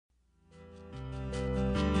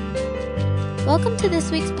Welcome to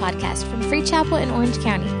this week's podcast from Free Chapel in Orange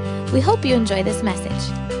County. We hope you enjoy this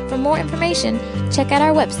message. For more information, check out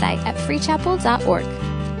our website at freechapel.org.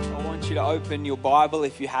 I want you to open your Bible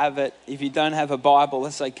if you have it. If you don't have a Bible,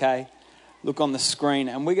 that's okay. Look on the screen,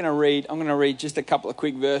 and I'm going to read just a couple of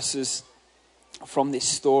quick verses from this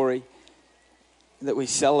story that we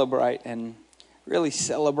celebrate and really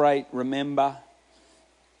celebrate, remember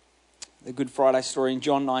the Good Friday story in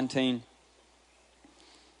John 19.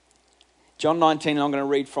 John 19, I'm going to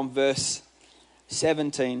read from verse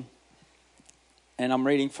 17, and I'm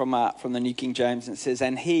reading from the New King James, and it says,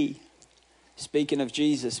 "And he," speaking of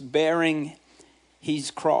Jesus, "bearing his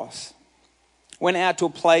cross, went out to a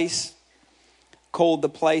place called the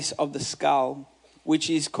place of the skull, which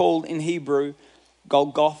is called in Hebrew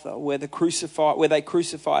Golgotha, where they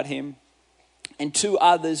crucified him, and two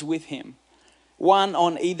others with him, one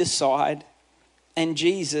on either side, and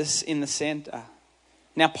Jesus in the center.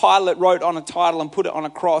 Now Pilate wrote on a title and put it on a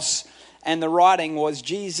cross, and the writing was,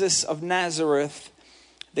 Jesus of Nazareth,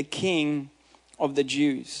 the King of the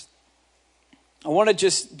Jews." I want to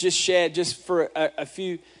just share just for a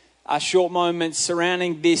few short moments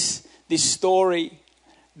surrounding this story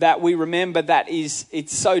that we remember that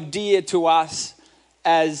it's so dear to us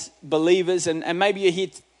as believers. And maybe you're here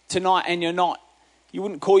tonight and you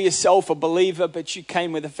wouldn't call yourself a believer, but you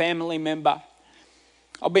came with a family member.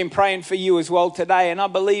 I've been praying for you as well today, and I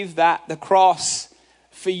believe that the cross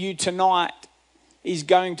for you tonight is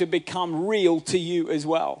going to become real to you as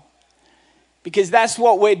well. Because that's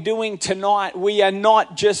what we're doing tonight. We are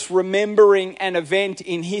not just remembering an event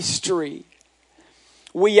in history.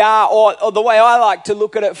 We are, or the way I like to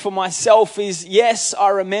look at it for myself is, yes, I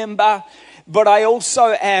remember, but I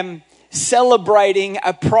also am celebrating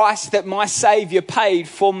a price that my Savior paid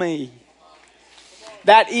for me.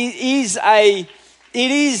 That it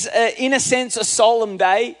is in a sense a solemn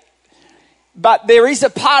day, but there is a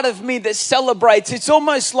part of me that celebrates. It's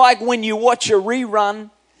almost like when you watch a rerun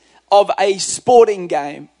of a sporting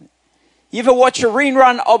game. You ever watch a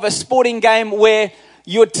rerun of a sporting game where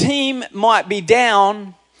your team might be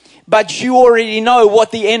down, but you already know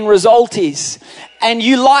what the end result is? And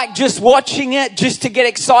you like just watching it just to get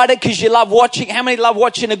excited because you love watching. How many love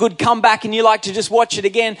watching a good comeback and you like to just watch it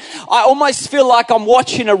again? I almost feel like I'm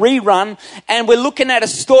watching a rerun and we're looking at a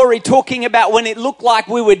story talking about when it looked like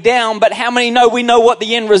we were down, but how many know we know what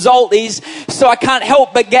the end result is? So I can't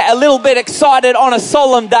help but get a little bit excited on a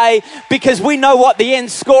solemn day because we know what the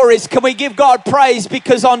end score is. Can we give God praise?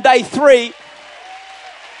 Because on day 3,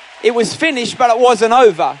 it was finished, but it wasn't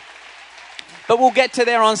over. But we'll get to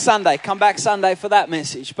there on Sunday. Come back Sunday for that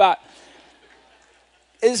message. But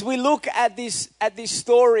as we look at this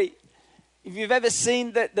story, if you've ever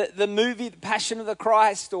seen the movie, The Passion of the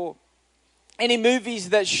Christ, or any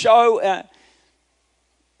movies that show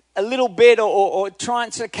a little bit or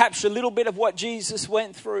trying to capture a little bit of what Jesus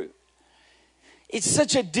went through, it's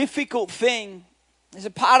such a difficult thing. There's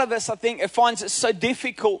a part of us, I think, it finds it so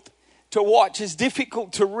difficult to watch. It's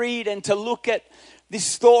difficult to read and to look at this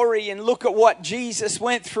story and look at what Jesus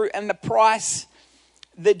went through and the price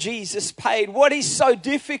that Jesus paid. What is so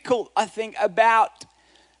difficult, I think, about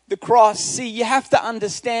the cross? See, you have to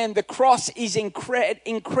understand the cross is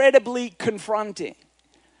incredibly confronting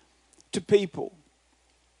to people.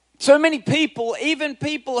 So many people, even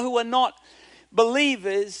people who are not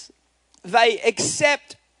believers, they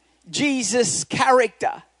accept Jesus'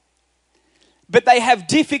 character, but they have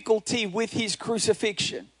difficulty with his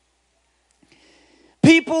crucifixion.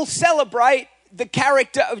 People celebrate the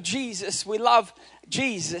character of Jesus. We love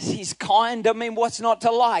Jesus. He's kind. I mean, what's not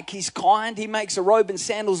to like? He's kind. He makes a robe and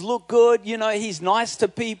sandals look good. You know, he's nice to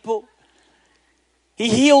people. He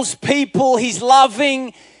heals people. He's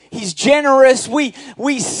loving. He's generous. We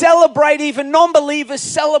celebrate, even non-believers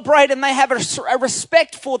celebrate, and they have a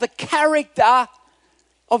respect for the character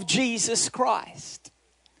of Jesus Christ.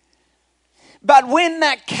 But when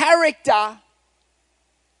that character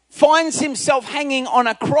finds himself hanging on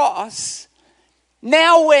a cross,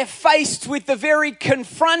 now we're faced with the very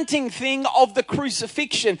confronting thing of the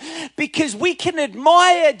crucifixion, because we can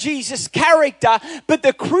admire Jesus' character, but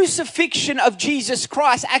the crucifixion of Jesus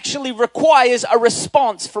Christ actually requires a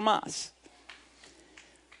response from us.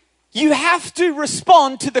 You have to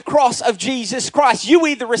respond to the cross of Jesus Christ. You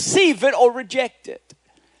either receive it or reject it.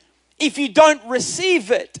 If you don't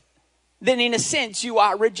receive it, then in a sense you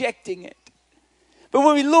are rejecting it. But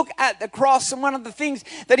when we look at the cross, and one of the things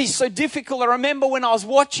that is so difficult, I remember when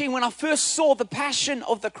I first saw the Passion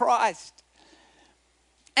of the Christ.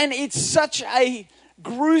 And it's such a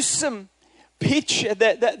gruesome picture.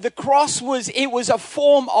 The cross was a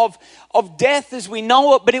form of death as we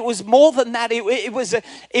know it, but it was more than that. It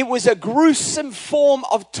was a gruesome form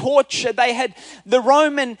of torture. The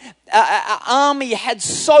Roman army had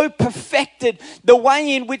so perfected the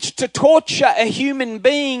way in which to torture a human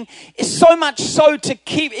being, so much so to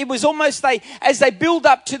keep. It was almost as they build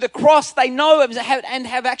up to the cross, they know and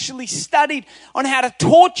have actually studied on how to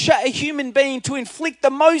torture a human being to inflict the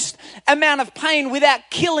most amount of pain without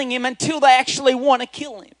killing him until they actually want to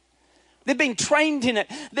kill him. They've been trained in it.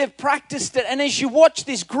 They've practiced it. And as you watch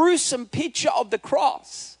this gruesome picture of the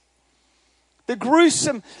cross, the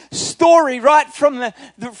gruesome story right from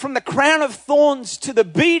the crown of thorns to the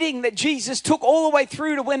beating that Jesus took all the way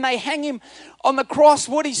through to when they hang him on the cross,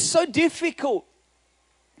 what is so difficult,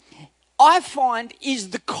 I find,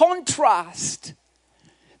 is the contrast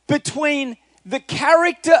between the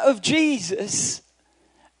character of Jesus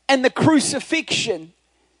and the crucifixion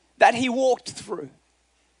that he walked through.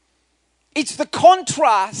 It's the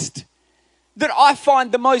contrast that I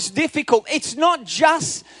find the most difficult. It's not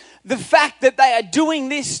just the fact that they are doing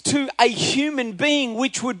this to a human being,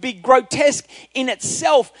 which would be grotesque in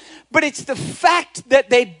itself, but it's the fact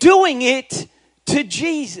that they're doing it to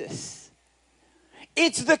Jesus.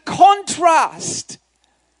 It's the contrast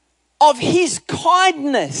of his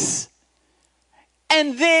kindness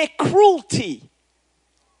and their cruelty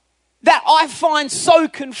that I find so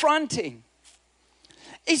confronting.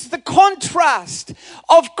 It's the contrast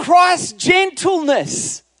of Christ's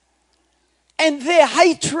gentleness and their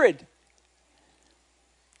hatred.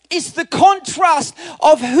 It's the contrast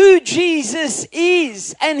of who Jesus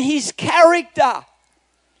is and his character.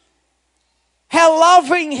 How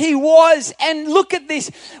loving he was. And look at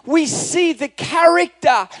this. We see the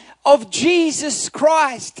character of Jesus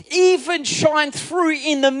Christ even shine through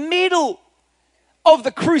in the middle of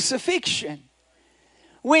the crucifixion.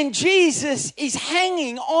 When Jesus is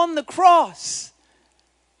hanging on the cross,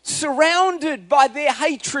 surrounded by their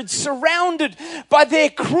hatred, surrounded by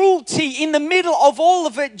their cruelty, in the middle of all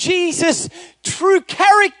of it, Jesus' true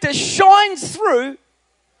character shines through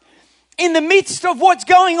in the midst of what's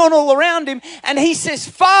going on all around him. And he says,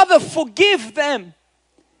 Father, forgive them,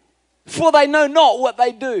 for they know not what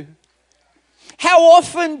they do. How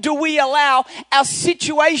often do we allow our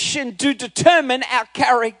situation to determine our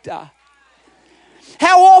character?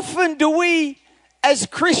 How often do we, as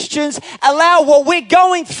Christians, allow what we're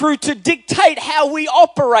going through to dictate how we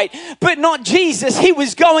operate? But not Jesus. He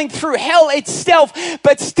was going through hell itself,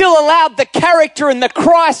 but still allowed the character and the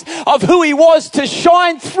Christ of who he was to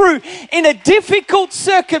shine through in a difficult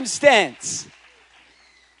circumstance.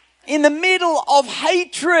 In the middle of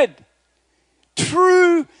hatred,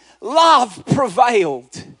 true love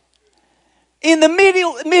prevailed. In the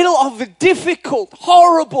middle of a difficult,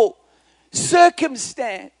 horrible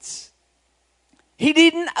circumstance, he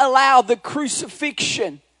didn't allow the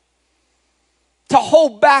crucifixion to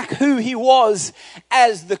hold back who he was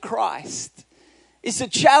as the Christ. It's a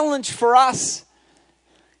challenge for us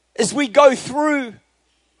as we go through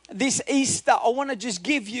this Easter. I want to just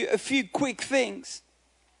give you a few quick things.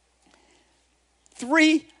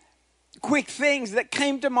 3 quick things that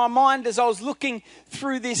came to my mind as I was looking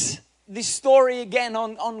through this story again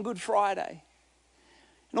on Good Friday.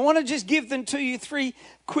 And I want to just give them to you, 3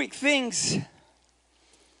 quick things.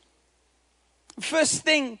 First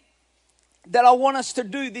thing that I want us to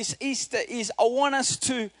do this Easter is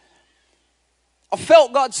I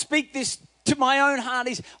felt God speak this to my own heart,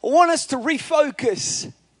 is I want us to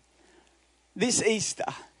refocus this Easter.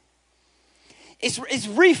 It's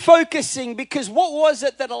refocusing, because what was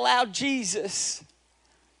it that allowed Jesus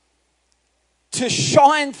to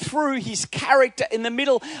shine through his character in the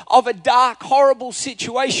middle of a dark, horrible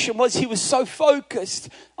situation? Was he was so focused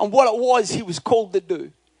on what it was he was called to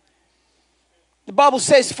do. The Bible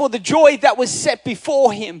says, for the joy that was set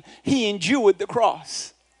before him, he endured the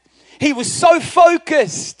cross. He was so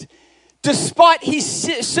focused, despite his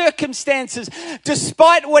circumstances,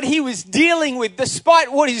 despite what he was dealing with,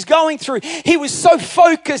 despite what he's going through, he was so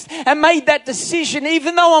focused and made that decision.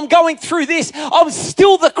 Even though I'm going through this, I'm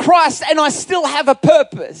still the Christ and I still have a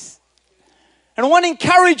purpose. And I want to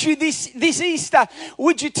encourage you this Easter,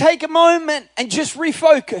 would you take a moment and just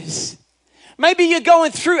refocus? Maybe you're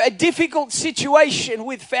going through a difficult situation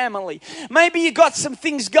with family. Maybe you got some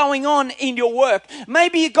things going on in your work.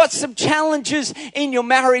 Maybe you got some challenges in your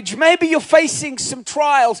marriage. Maybe you're facing some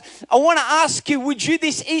trials. I want to ask you, would you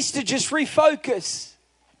this Easter just refocus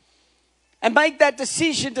and make that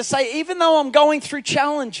decision to say, even though I'm going through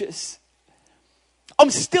challenges,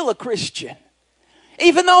 I'm still a Christian.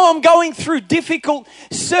 Even though I'm going through difficult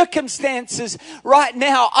circumstances right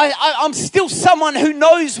now, I'm still someone who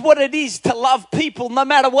knows what it is to love people no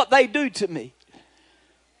matter what they do to me.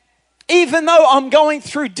 Even though I'm going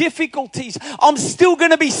through difficulties, I'm still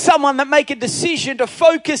going to be someone that make a decision to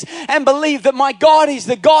focus and believe that my God is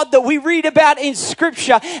the God that we read about in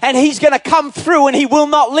Scripture, and He's going to come through and He will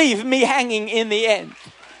not leave me hanging in the end.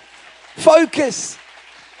 Focus.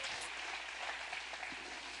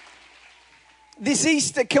 This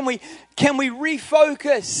Easter, can we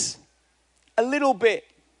refocus a little bit?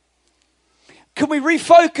 Can we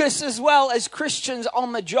refocus as well as Christians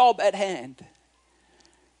on the job at hand?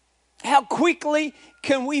 How quickly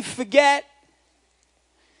can we forget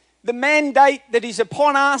the mandate that is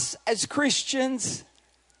upon us as Christians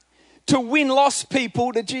to win lost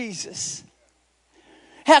people to Jesus?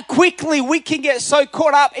 How quickly we can get so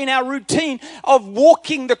caught up in our routine of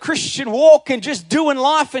walking the Christian walk and just doing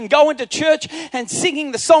life and going to church and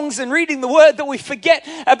singing the songs and reading the word that we forget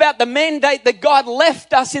about the mandate that God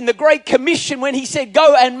left us in the Great Commission when He said,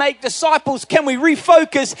 go and make disciples. Can we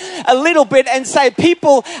refocus a little bit and say,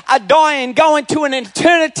 people are dying, going to an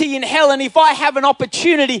eternity in hell, and if I have an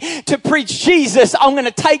opportunity to preach Jesus, I'm going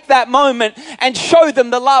to take that moment and show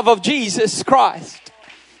them the love of Jesus Christ.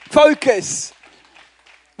 Focus.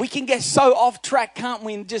 We can get so off track, can't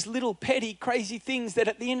we, in just little petty, crazy things that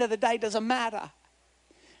at the end of the day doesn't matter.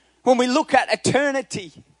 When we look at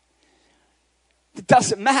eternity, it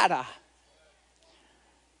doesn't matter.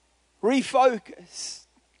 Refocus.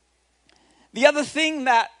 The other thing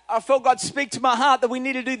that I felt God speak to my heart that we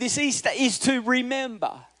need to do this Easter is to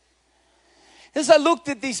remember. As I looked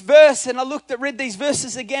at this verse and read these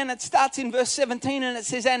verses again, it starts in verse 17 and it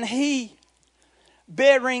says, and He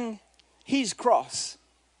bearing His cross.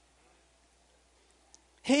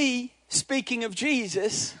 He, speaking of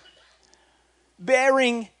Jesus,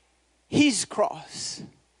 bearing His cross.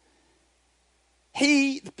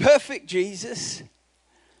 He, the perfect Jesus,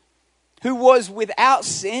 who was without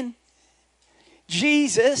sin.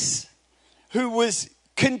 Jesus, who was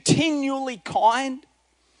continually kind,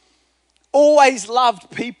 always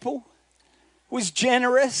loved people, was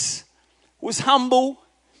generous, was humble,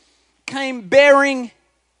 came bearing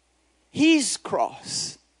His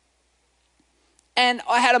cross. And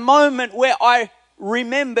I had a moment where I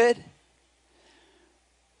remembered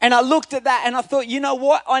and I looked at that and I thought, you know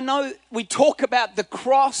what? I know we talk about the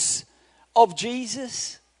cross of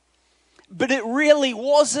Jesus, but it really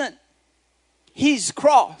wasn't His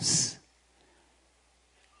cross.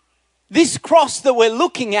 This cross that we're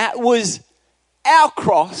looking at was our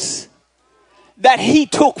cross that He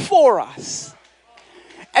took for us.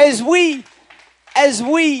 As we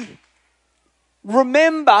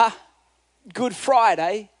remember Good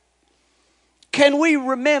Friday, can we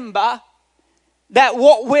remember that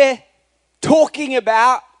what we're talking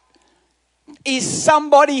about is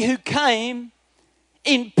somebody who came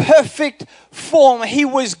in perfect form. He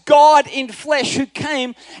was God in flesh who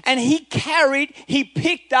came and He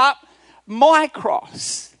picked up my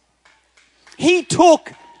cross. It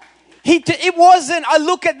wasn't, I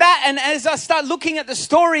look at that and as I start looking at the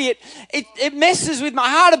story, it messes with my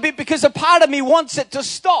heart a bit because a part of me wants it to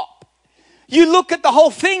stop. You look at the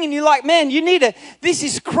whole thing and you're like, man, this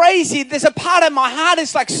is crazy. There's a part of my heart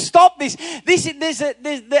that's like, stop this. There's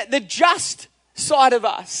the just side of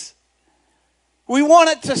us. We want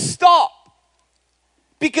it to stop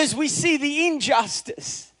because we see the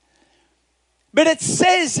injustice. But it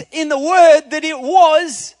says in the word that it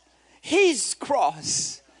was His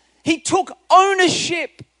cross. He took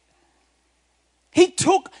ownership. He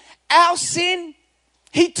took our sin.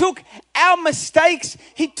 He took our mistakes.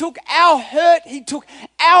 He took our hurt. He took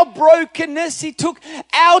our brokenness. He took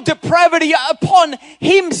our depravity upon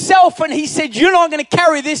Himself. And He said, you're not going to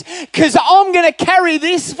carry this because I'm going to carry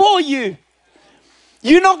this for you.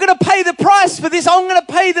 You're not going to pay the price for this. I'm going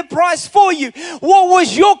to pay the price for you. What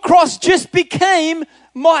was your cross just became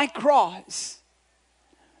my cross.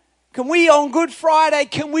 Can we on Good Friday,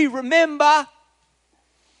 can we remember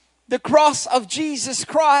the cross of Jesus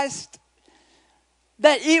Christ?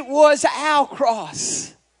 That it was our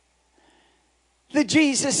cross. That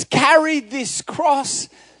Jesus carried this cross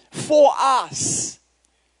for us.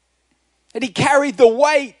 That He carried the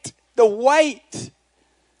weight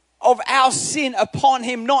of our sin upon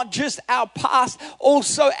Him. Not just our past,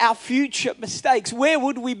 also our future mistakes. Where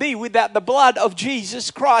would we be without the blood of Jesus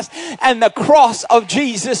Christ and the cross of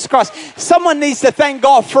Jesus Christ? Someone needs to thank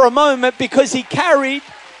God for a moment because He carried.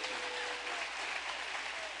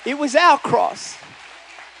 It was our cross.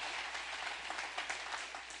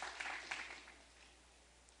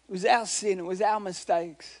 It was our sin. It was our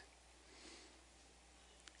mistakes.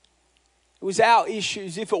 It was our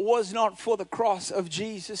issues. If it was not for the cross of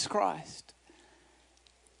Jesus Christ,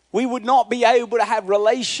 we would not be able to have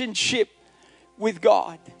relationship with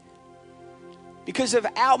God because of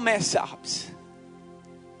our mess ups.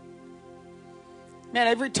 Man,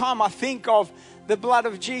 every time I think of the blood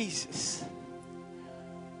of Jesus,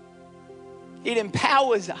 it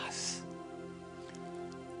empowers us.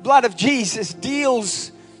 Blood of Jesus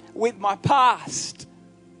deals with my past,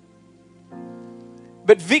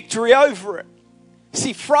 but victory over it.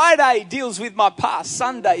 See, Friday deals with my past.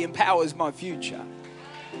 Sunday empowers my future.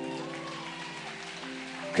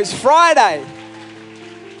 Because Friday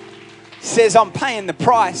says I'm paying the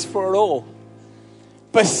price for it all.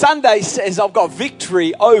 But Sunday says I've got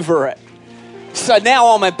victory over it. So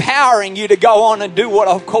now I'm empowering you to go on and do what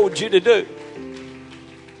I've called you to do.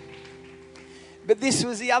 But this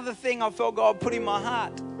was the other thing I felt God put in my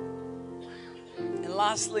heart. And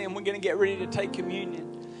lastly, and we're going to get ready to take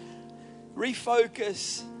communion.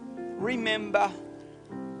 Refocus, remember.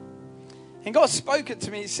 And God spoke it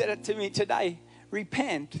to me, He said it to me today.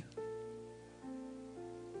 Repent.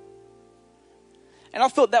 And I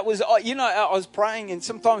thought that was, I was praying, and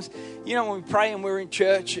sometimes, when we pray and we're in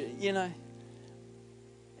church, and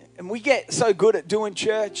we get so good at doing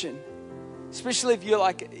church, and especially if you're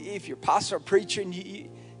a pastor or preacher, and you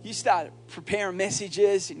start preparing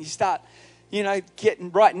messages, and you start,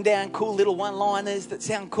 writing down cool little one-liners that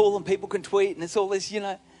sound cool and people can tweet, and it's all this,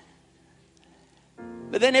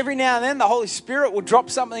 But then every now and then the Holy Spirit will drop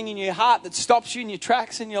something in your heart that stops you in your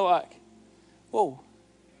tracks, and you're like, whoa.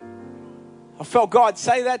 I felt God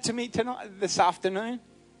say that to me this afternoon.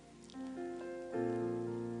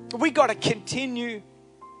 We got to continue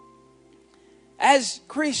as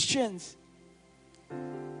Christians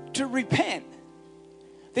to repent.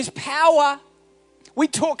 There's power. We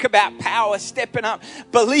talk about power, stepping up,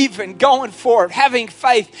 believing, going for it, having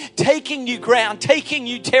faith, taking new ground, taking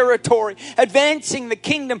new territory, advancing the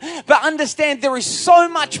kingdom. But understand there is so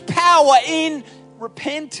much power in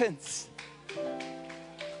repentance.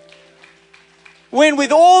 When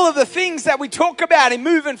with all of the things that we talk about in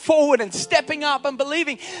moving forward and stepping up and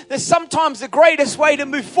believing, that sometimes the greatest way to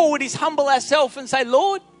move forward is humble ourselves and say,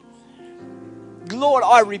 Lord,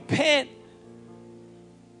 I repent.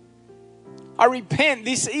 I repent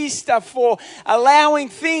this Easter for allowing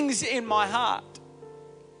things in my heart.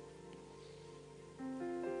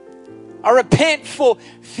 I repent for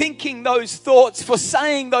thinking those thoughts, for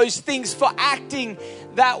saying those things, for acting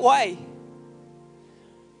that way.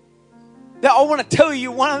 Now, I want to tell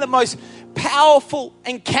you, one of the most powerful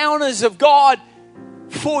encounters of God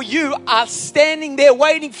for you are standing there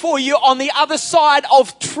waiting for you on the other side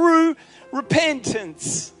of true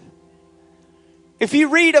repentance. If you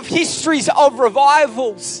read of histories of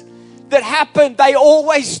revivals that happen, they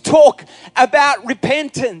always talk about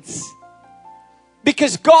repentance.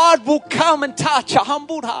 Because God will come and touch a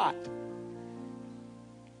humbled heart.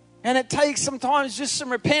 And it takes sometimes just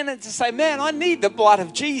some repentance to say, man, I need the blood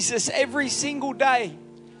of Jesus every single day.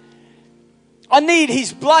 I need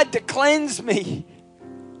His blood to cleanse me.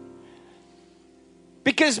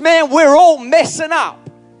 Because, man, we're all messing up.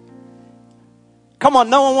 Come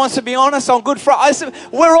on, no one wants to be honest on Good Friday.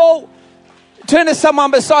 We're all... Turn to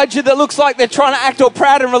someone beside you that looks like they're trying to act all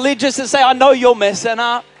proud and religious and say, I know you're messing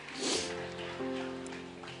up.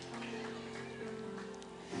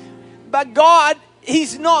 But God...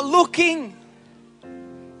 He's not looking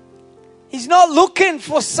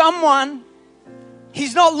for someone.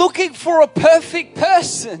 He's not looking for a perfect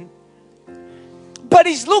person. But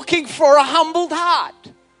He's looking for a humbled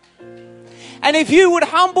heart. And if you would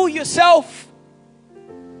humble yourself,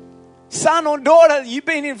 son or daughter, you've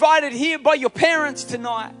been invited here by your parents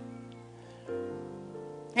tonight.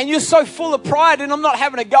 And you're so full of pride, and I'm not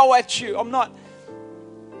having a go at you. I'm not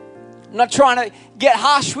trying to get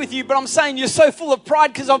harsh with you, but I'm saying you're so full of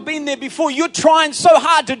pride because I've been there before. You're trying so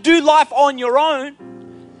hard to do life on your own.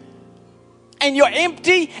 And you're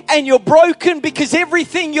empty and you're broken because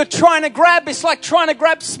everything you're trying to grab is like trying to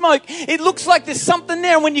grab smoke. It looks like there's something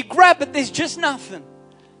there, and when you grab it, there's just nothing.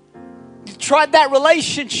 You tried that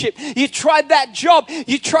relationship. You tried that job.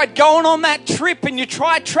 You tried going on that trip, and you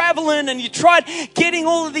tried traveling, and you tried getting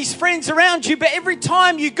all of these friends around you. But every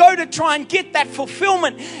time you go to try and get that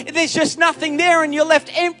fulfillment, there's just nothing there, and you're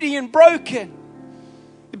left empty and broken.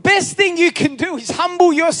 The best thing you can do is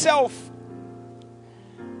humble yourself.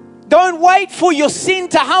 Don't wait for your sin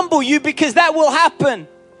to humble you, because that will happen.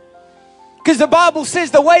 Because the Bible says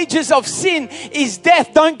the wages of sin is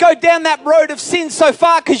death. Don't go down that road of sin so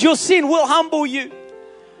far, because your sin will humble you.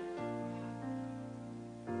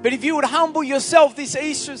 But if you would humble yourself this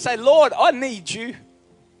Easter and say, Lord, I need you.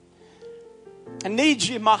 I need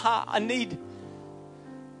you in my heart. I need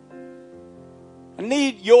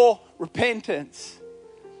your repentance.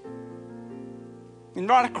 And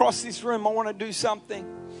right across this room, I want to do something.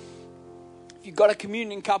 If you've got a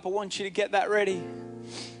communion cup, I want you to get that ready.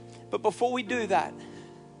 But before we do that,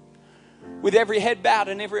 with every head bowed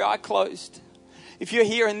and every eye closed, if you're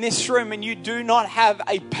here in this room and you do not have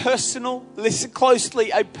a personal, listen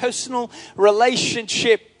closely, a personal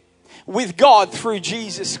relationship with God through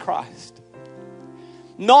Jesus Christ.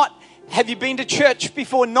 Not, have you been to church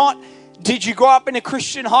before? Not, did you grow up in a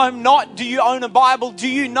Christian home? Not, do you own a Bible? Do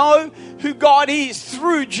you know who God is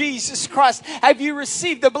through Jesus Christ? Have you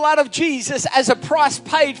received the blood of Jesus as a price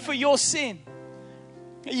paid for your sin?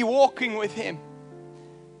 Are you walking with Him?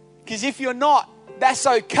 Because if you're not, that's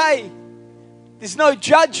okay. There's no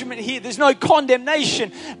judgment here. There's no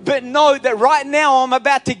condemnation. But know that right now I'm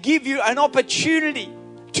about to give you an opportunity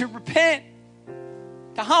to repent,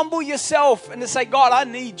 to humble yourself and to say, God, I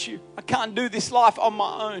need you. I can't do this life on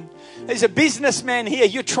my own. There's a businessman here.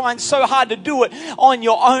 You're trying so hard to do it on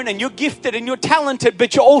your own, and you're gifted and you're talented,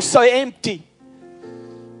 but you're also empty.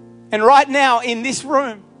 And right now in this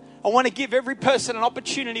room, I want to give every person an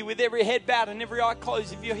opportunity with every head bowed and every eye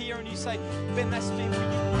closed. If you're here and you say, Ben, that's me.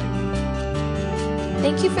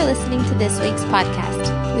 Thank you for listening to this week's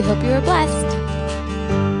podcast. We hope you were blessed.